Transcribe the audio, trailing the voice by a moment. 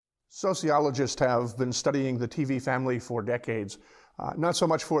Sociologists have been studying the TV family for decades, not so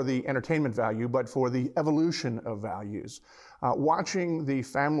much for the entertainment value, but for the evolution of values. Watching the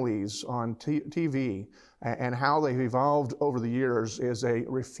families on TV and how they've evolved over the years is a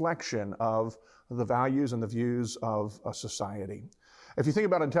reflection of the values and the views of a society. If you think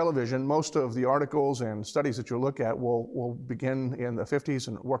about it in television, most of the articles and studies that you'll look at will begin in the 50s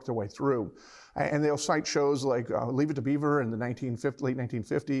and work their way through. And they'll cite shows like Leave It to Beaver in the late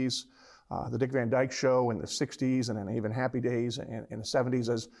 1950s, The Dick Van Dyke Show in the 60s, and then even Happy Days in the 70s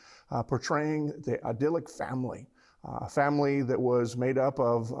as portraying the idyllic family. A family that was made up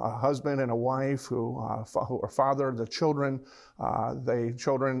of a husband and a wife who fathered the children. The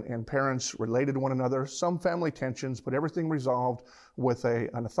children and parents related to one another. Some family tensions, but everything resolved with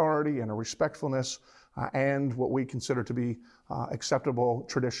an authority and a respectfulness and what we consider to be acceptable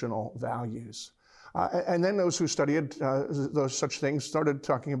traditional values. And then those who studied those such things started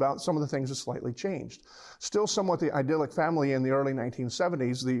talking about some of the things that slightly changed. Still somewhat the idyllic family in the early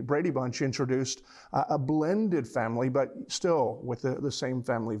 1970s, the Brady Bunch introduced a blended family, but still with the same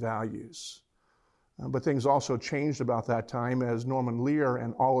family values. But things also changed about that time as Norman Lear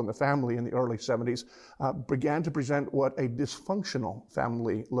and All in the Family in the early 70s began to present what a dysfunctional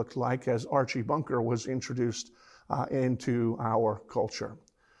family looked like as Archie Bunker was introduced into our culture.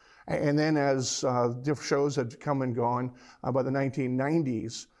 And then as different shows had come and gone, by the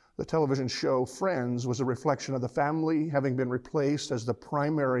 1990s, the television show Friends was a reflection of the family having been replaced as the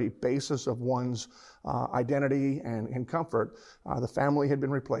primary basis of one's identity and comfort. The family had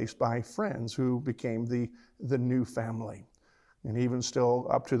been replaced by friends who became the new family. And even still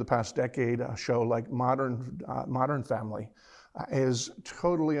up to the past decade, a show like Modern Family is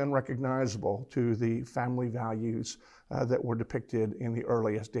totally unrecognizable to the family values that were depicted in the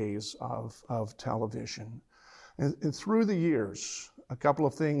earliest days of television. And through the years, a couple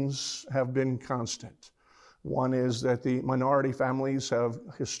of things have been constant. One is that the minority families have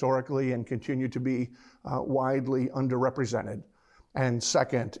historically and continue to be widely underrepresented. And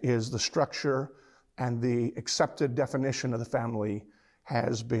second is the structure and the accepted definition of the family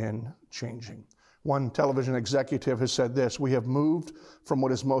has been changing. One television executive has said this: we have moved from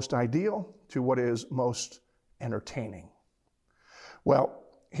what is most ideal to what is most entertaining. Well,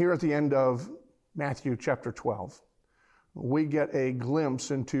 here at the end of Matthew chapter 12, we get a glimpse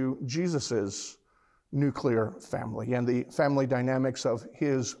into Jesus's nuclear family and the family dynamics of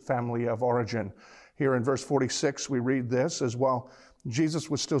his family of origin. Here in verse 46, we read this as well. Jesus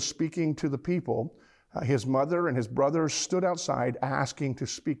was still speaking to the people. His mother and his brothers stood outside asking to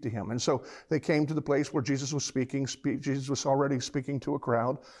speak to him. And so they came to the place where Jesus was speaking. Jesus was already speaking to a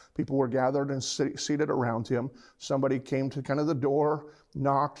crowd. People were gathered and seated around him. Somebody came to kind of the door,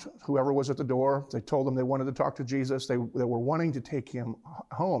 knocked, whoever was at the door. They told them they wanted to talk to Jesus. They were wanting to take him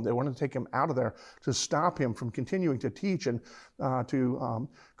home. They wanted to take him out of there to stop him from continuing to teach and to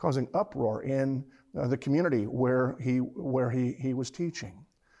causing uproar in the community where he was teaching.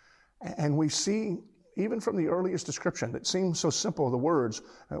 And we see, even from the earliest description that seems so simple, the words,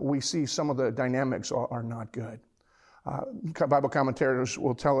 we see some of the dynamics are not good. Bible commentators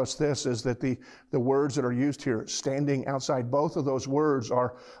will tell us this, is that the words that are used here, standing outside, both of those words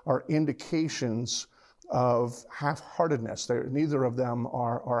are indications of half-heartedness. Neither of them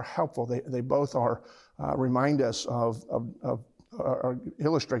are helpful. They both are remind us or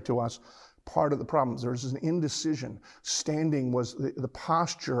illustrate to us part of the problem. There's an indecision. Standing was the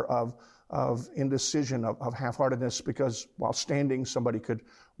posture of indecision, of half-heartedness, because while standing, somebody could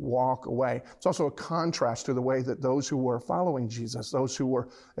walk away. It's also a contrast to the way that those who were following Jesus, those who were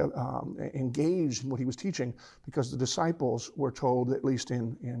engaged in what he was teaching, because the disciples were told, at least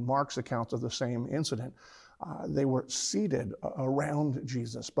in Mark's account of the same incident, they were seated around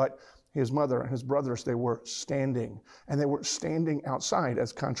Jesus, but his mother and his brothers, they were standing, and they were standing outside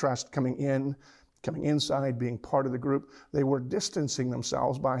as contrast coming inside, being part of the group. They were distancing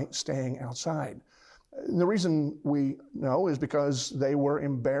themselves by staying outside. And the reason we know is because they were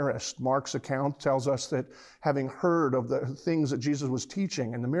embarrassed. Mark's account tells us that having heard of the things that Jesus was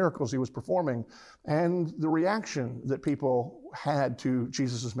teaching and the miracles he was performing and the reaction that people had to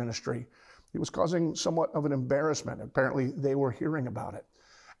Jesus' ministry, it was causing somewhat of an embarrassment. Apparently, they were hearing about it.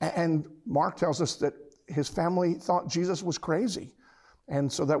 And Mark tells us that his family thought Jesus was crazy. And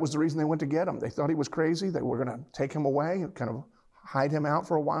so that was the reason they went to get him. They thought he was crazy. They were going to take him away and kind of hide him out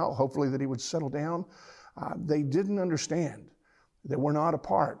for a while, hopefully that he would settle down. They didn't understand. They were not a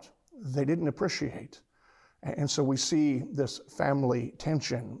part. They didn't appreciate. And so we see this family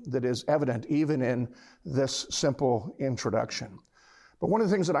tension that is evident even in this simple introduction. But one of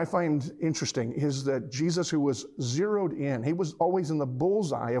the things that I find interesting is that Jesus, who was zeroed in, he was always in the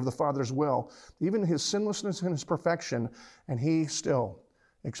bullseye of the Father's will, even his sinlessness and his perfection, and he still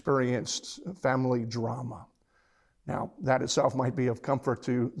experienced family drama. Now, that itself might be of comfort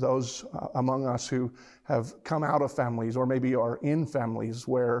to those among us who have come out of families or maybe are in families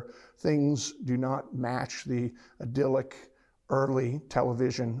where things do not match the idyllic early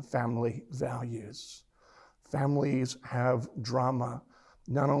television family values. Families have drama.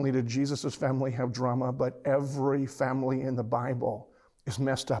 Not only did Jesus' family have drama, but every family in the Bible is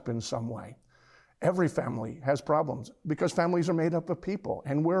messed up in some way. Every family has problems because families are made up of people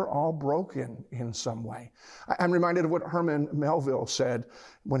and we're all broken in some way. I'm reminded of what Herman Melville said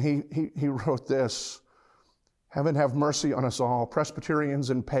when he wrote this: "Heaven have mercy on us all, Presbyterians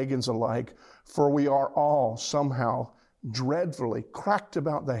and pagans alike, for we are all somehow dreadfully cracked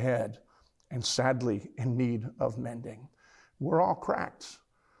about the head and sadly in need of mending." We're all cracked.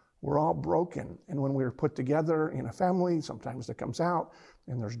 We're all broken. And when we're put together in a family, sometimes that comes out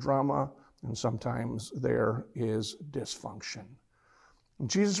and there's drama, and sometimes there is dysfunction. And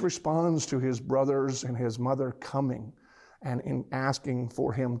Jesus responds to his brothers and his mother coming and in asking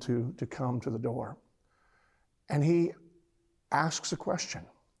for him to come to the door. And he asks a question: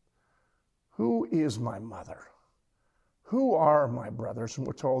 who is my mother? Who are my brothers? And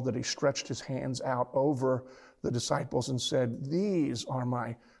we're told that he stretched his hands out over the disciples and said, "These are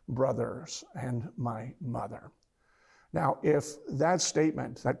my brothers and my mother." Now, if that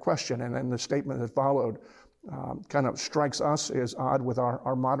statement, that question, and then the statement that followed kind of strikes us as odd with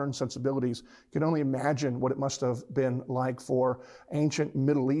our modern sensibilities, you can only imagine what it must have been like for ancient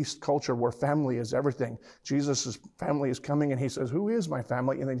Middle East culture where family is everything. Jesus' family is coming and he says, "Who is my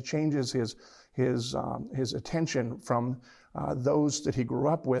family?" And then he changes his attention from those that he grew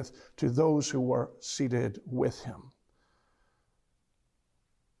up with to those who were seated with him.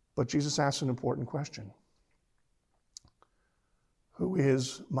 But Jesus asks an important question. Who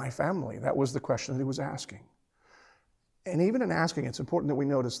is my family? That was the question that he was asking. And even in asking, it's important that we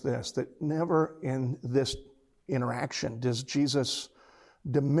notice this, that never in this interaction does Jesus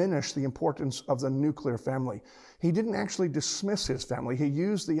diminish the importance of the nuclear family. He didn't actually dismiss his family. He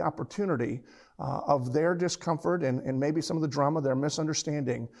used the opportunity of their discomfort and maybe some of the drama, their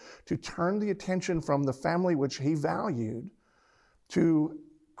misunderstanding, to turn the attention from the family which he valued to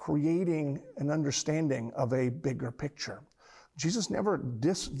creating an understanding of a bigger picture. Jesus never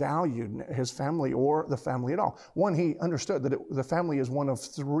disvalued his family or the family at all. One, he understood that the family is one of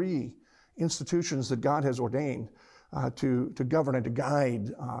three institutions that God has ordained to govern and to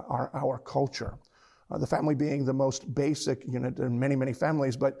guide our culture. The family being the most basic unit in many, many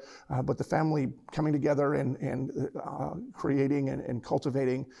families, but the family coming together and creating and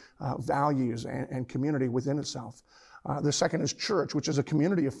cultivating values and community within itself. The second is church, which is a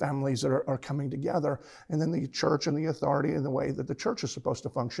community of families that are coming together. And then the church and the authority and the way that the church is supposed to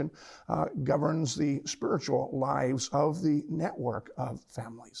function governs the spiritual lives of the network of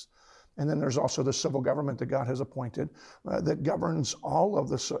families. And then there's also the civil government that God has appointed that governs all of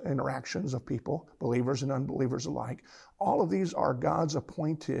the interactions of people, believers and unbelievers alike. All of these are God's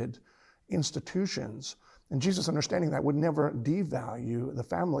appointed institutions. And Jesus, understanding that, would never devalue the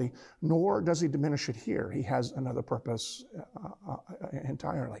family, nor does he diminish it here. He has another purpose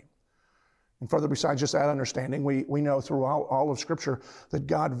entirely. And further, besides just that understanding, we know throughout all of Scripture that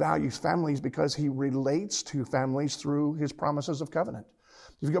God values families because he relates to families through his promises of covenant.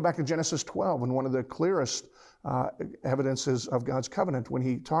 If you go back to Genesis 12, and one of the clearest evidences of God's covenant, when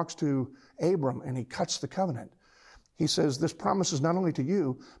he talks to Abram and he cuts the covenant, he says, this promise is not only to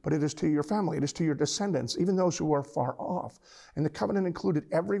you, but it is to your family. It is to your descendants, even those who are far off. And the covenant included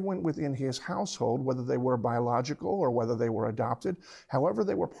everyone within his household, whether they were biological or whether they were adopted. However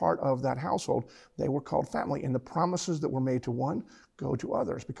they were part of that household, they were called family. And the promises that were made to one go to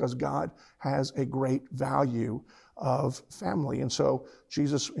others because God has a great value of family. And so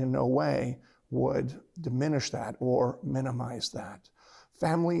Jesus in no way would diminish that or minimize that.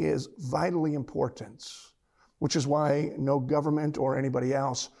 Family is vitally important, which is why no government or anybody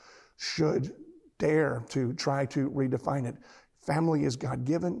else should dare to try to redefine it. Family is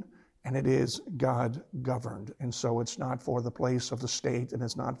God-given and it is God-governed. And so it's not for the place of the state and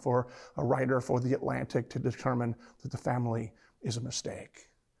it's not for a writer for The Atlantic to determine that the family is a mistake.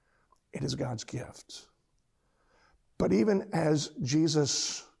 It is God's gift. But even as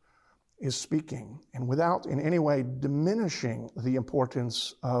Jesus is speaking, and without in any way diminishing the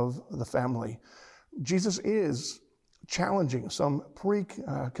importance of the family, Jesus is challenging some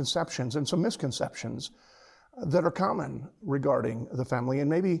preconceptions and some misconceptions that are common regarding the family and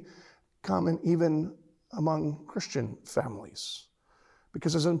maybe common even among Christian families.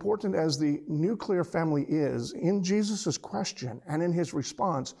 Because as important as the nuclear family is, in Jesus' question and in his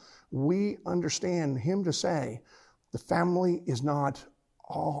response, we understand him to say, the family is not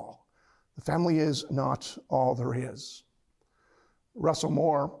all. The family is not all there is. Russell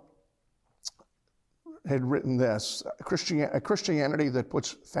Moore had written this, a Christianity that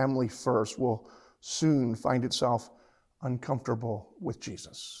puts family first will soon find itself uncomfortable with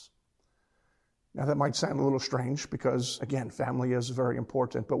Jesus. Now that might sound a little strange because, again, family is very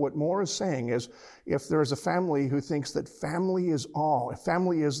important. But what Moore is saying is if there's a family who thinks that family is all, if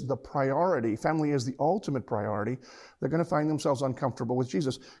family is the priority, family is the ultimate priority, they're going to find themselves uncomfortable with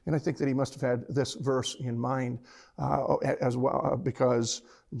Jesus. And I think that he must have had this verse in mind as well, because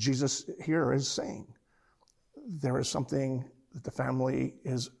Jesus here is saying there is something that the family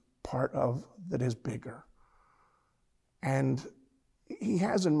is part of that is bigger. And he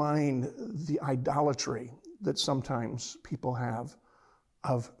has in mind the idolatry that sometimes people have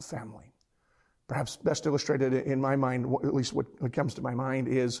of family. Perhaps best illustrated in my mind, at least what comes to my mind,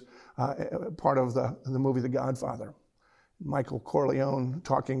 is part of the movie The Godfather. Michael Corleone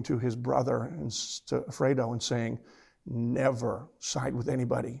talking to his brother, to Fredo, and saying, never side with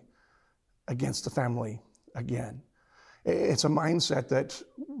anybody against the family again. It's a mindset that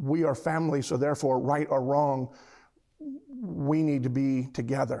we are family, so therefore, right or wrong, we need to be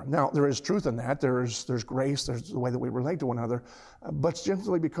together. Now, there is truth in that. There's grace. There's the way that we relate to one another. But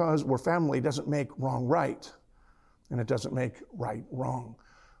simply because we're family doesn't make wrong right, and it doesn't make right wrong.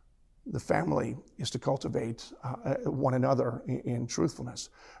 The family is to cultivate one another in truthfulness.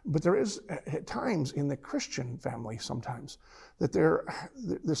 But there is at times in the Christian family sometimes that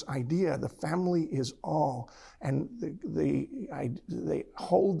this idea, the family is all, and they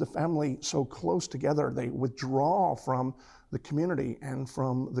hold the family so close together, they withdraw from the community and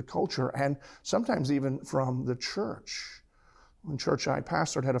from the culture, and sometimes even from the church. One church I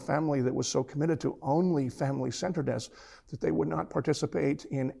pastored had a family that was so committed to only family-centeredness that they would not participate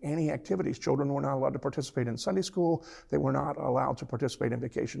in any activities. Children were not allowed to participate in Sunday school. They were not allowed to participate in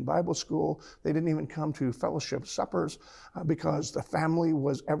vacation Bible school. They didn't even come to fellowship suppers because the family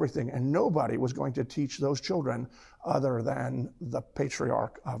was everything, and nobody was going to teach those children other than the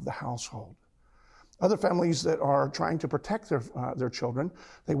patriarch of the household. Other families that are trying to protect their children,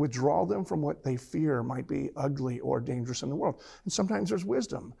 they withdraw them from what they fear might be ugly or dangerous in the world. And sometimes there's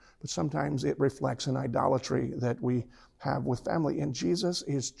wisdom, but sometimes it reflects an idolatry that we have with family. And Jesus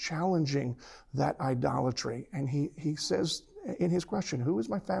is challenging that idolatry. And he says in his question, who is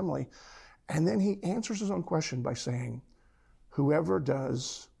my family? And then he answers his own question by saying, whoever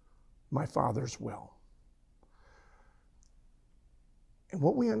does my Father's will. And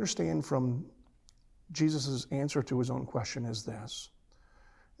what we understand from Jesus' answer to his own question is this,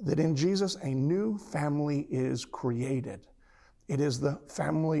 that in Jesus, a new family is created. It is the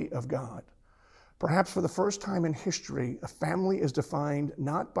family of God. Perhaps for the first time in history, a family is defined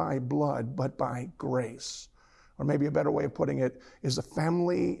not by blood, but by grace. Or maybe a better way of putting it is the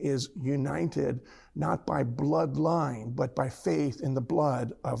family is united not by bloodline, but by faith in the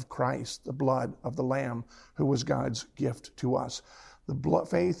blood of Christ, the blood of the Lamb, who was God's gift to us. The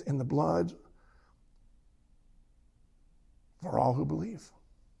faith in the blood for all who believe.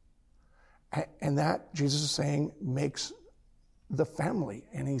 And that, Jesus is saying, makes the family.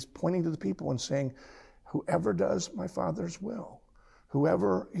 And he's pointing to the people and saying, whoever does my Father's will,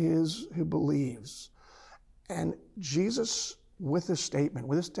 whoever is who believes. And Jesus, with this statement,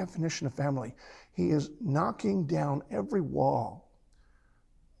 with this definition of family, he is knocking down every wall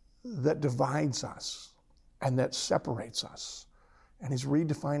that divides us and that separates us. And he's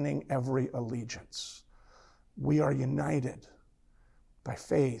redefining every allegiance. We are united by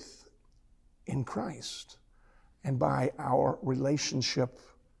faith in Christ and by our relationship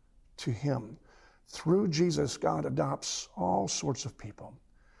to him. Through Jesus, God adopts all sorts of people.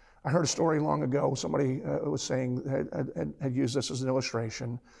 I heard a story long ago. Somebody was saying, had used this as an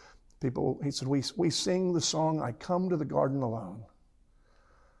illustration. He said, we sing the song, I come to the garden alone.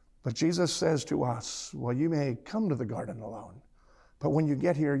 But Jesus says to us, well, you may come to the garden alone, but when you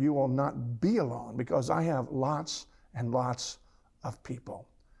get here, you will not be alone because I have lots and lots of people.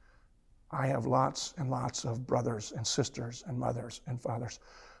 I have lots and lots of brothers and sisters and mothers and fathers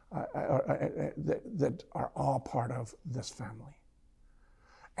that are all part of this family.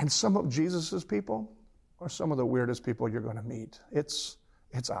 And some of Jesus's people are some of the weirdest people you're going to meet. It's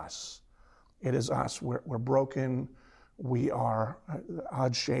us. It is us. We're broken. We are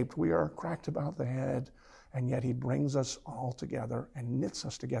odd-shaped. We are cracked about the head. And yet he brings us all together and knits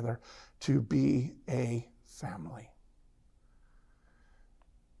us together to be a family.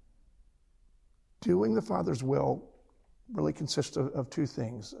 Doing the Father's will really consists of two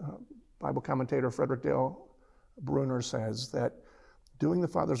things. Bible commentator Frederick Dale Bruner says that doing the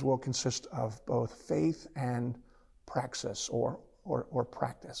Father's will consists of both faith and praxis or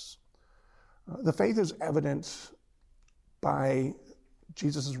practice. The faith is evident by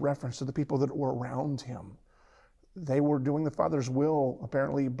Jesus' reference to the people that were around him. They were doing the Father's will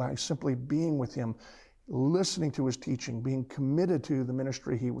apparently by simply being with him, listening to his teaching, being committed to the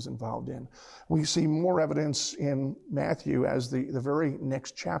ministry he was involved in. We see more evidence in Matthew as the very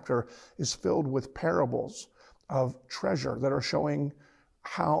next chapter is filled with parables of treasure that are showing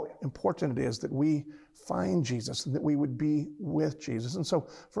how important it is that we find Jesus and that we would be with Jesus. And so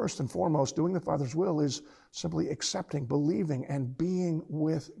first and foremost, doing the Father's will is simply accepting, believing, and being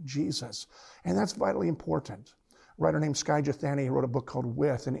with Jesus. And that's vitally important. A writer named Skye Jethani wrote a book called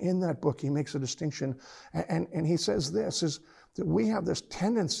With, and in that book he makes a distinction, and he says this, is that we have this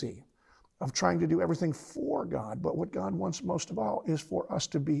tendency of trying to do everything for God, but what God wants most of all is for us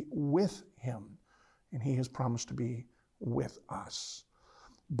to be with him, and he has promised to be with us.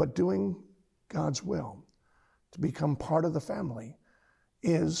 But doing God's will, to become part of the family,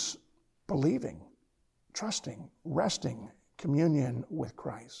 is believing, trusting, resting, communion with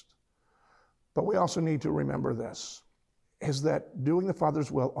Christ. But we also need to remember this, is that doing the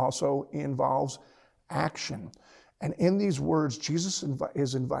Father's will also involves action. And in these words, Jesus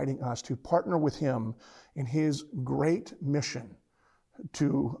is inviting us to partner with him in his great mission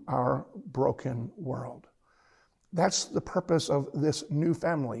to our broken world. That's the purpose of this new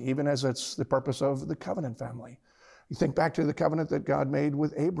family, even as it's the purpose of the covenant family. You think back to the covenant that God made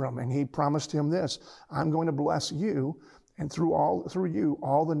with Abram, and he promised him this: I'm going to bless you, and through you,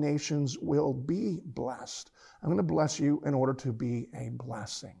 all the nations will be blessed. I'm going to bless you in order to be a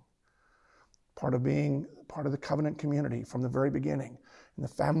blessing. Part of being part of the covenant community from the very beginning, and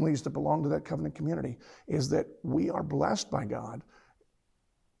the families that belong to that covenant community, is that we are blessed by God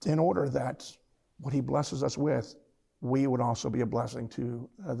in order that what he blesses us with, we would also be a blessing to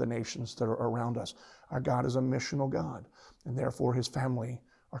the nations that are around us. Our God is a missional God, and therefore his family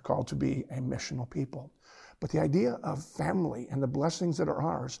are called to be a missional people. But the idea of family and the blessings that are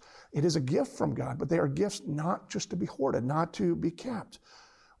ours, it is a gift from God, but they are gifts not just to be hoarded, not to be kept.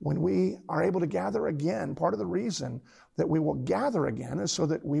 When we are able to gather again, part of the reason that we will gather again is so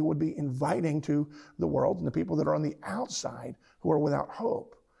that we would be inviting to the world and the people that are on the outside who are without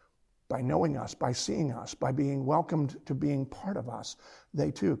hope. By knowing us, by seeing us, by being welcomed to being part of us, they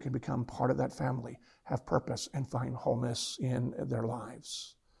too can become part of that family, have purpose, and find wholeness in their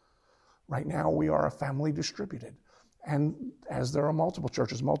lives. Right now, we are a family distributed. And as there are multiple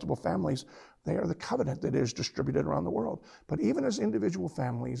churches, multiple families, they are the covenant that is distributed around the world. But even as individual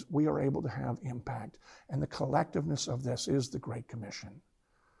families, we are able to have impact. And the collectiveness of this is the Great Commission.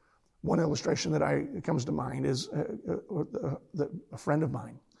 One illustration that comes to mind is a friend of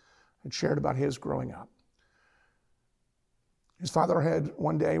mine had shared about his growing up. His father had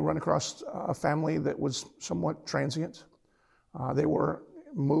one day run across a family that was somewhat transient. They were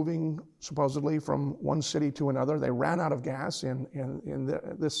moving supposedly from one city to another. They ran out of gas in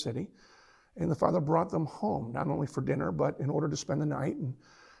this city, and the father brought them home, not only for dinner, but in order to spend the night.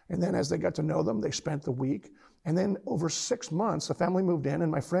 And then as they got to know them, they spent the week. And then over 6 months, the family moved in,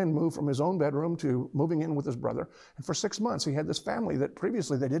 and my friend moved from his own bedroom to moving in with his brother. And for 6 months, he had this family that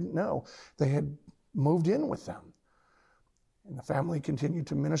previously they didn't know. They had moved in with them. And the family continued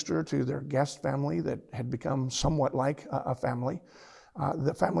to minister to their guest family that had become somewhat like a family.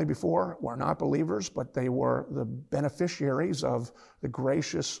 The family before were not believers, but they were the beneficiaries of the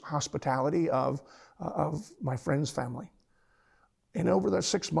gracious hospitality of my friend's family. And over the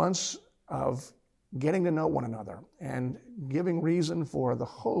 6 months of getting to know one another and giving reason for the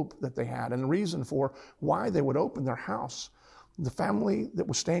hope that they had and the reason for why they would open their house, the family that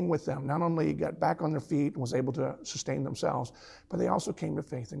was staying with them not only got back on their feet and was able to sustain themselves, but they also came to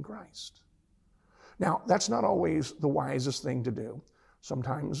faith in Christ. Now, that's not always the wisest thing to do.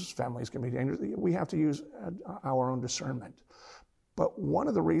 Sometimes families can be dangerous. We have to use our own discernment. But one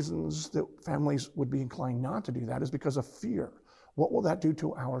of the reasons that families would be inclined not to do that is because of fear. What will that do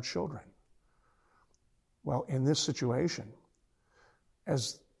to our children? Well, in this situation,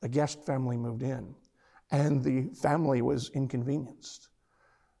 as the guest family moved in and the family was inconvenienced,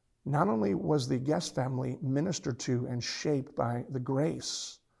 not only was the guest family ministered to and shaped by the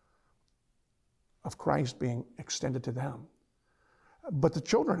grace of Christ being extended to them, but the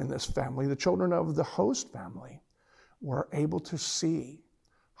children in this family, the children of the host family, were able to see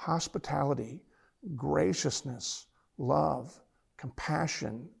hospitality, graciousness, love,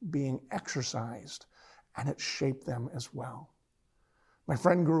 compassion being exercised, and it shaped them as well. My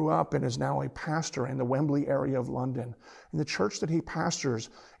friend grew up and is now a pastor in the Wembley area of London. And the church that he pastors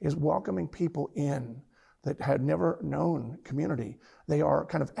is welcoming people in that had never known community. They are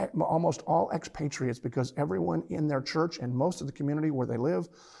kind of almost all expatriates because everyone in their church and most of the community where they live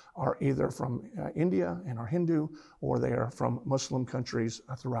are either from India and are Hindu, or they are from Muslim countries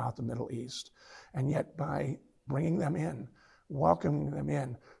throughout the Middle East. And yet by bringing them in, welcoming them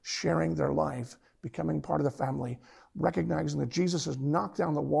in, sharing their life, becoming part of the family, recognizing that Jesus has knocked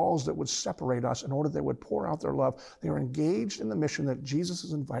down the walls that would separate us in order they would pour out their love, they are engaged in the mission that Jesus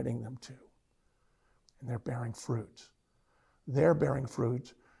is inviting them to. And they're bearing fruit. They're bearing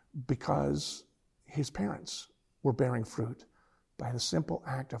fruit because his parents were bearing fruit by the simple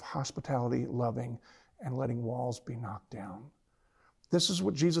act of hospitality, loving, and letting walls be knocked down. This is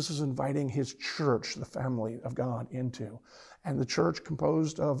what Jesus is inviting his church, the family of God, into. And the church,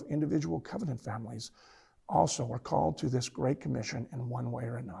 composed of individual covenant families, also are called to this great commission in one way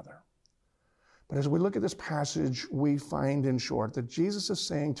or another. But as we look at this passage, we find, in short, that Jesus is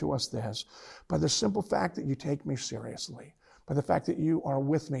saying to us this: by the simple fact that you take me seriously, by the fact that you are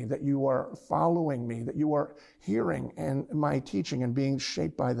with me, that you are following me, that you are hearing and my teaching and being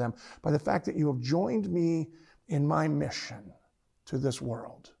shaped by them, by the fact that you have joined me in my mission to this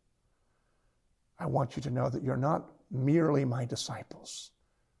world, I want you to know that you're not merely my disciples.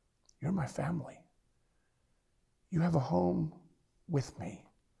 You're my family. You have a home with me.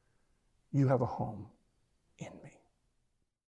 You have a home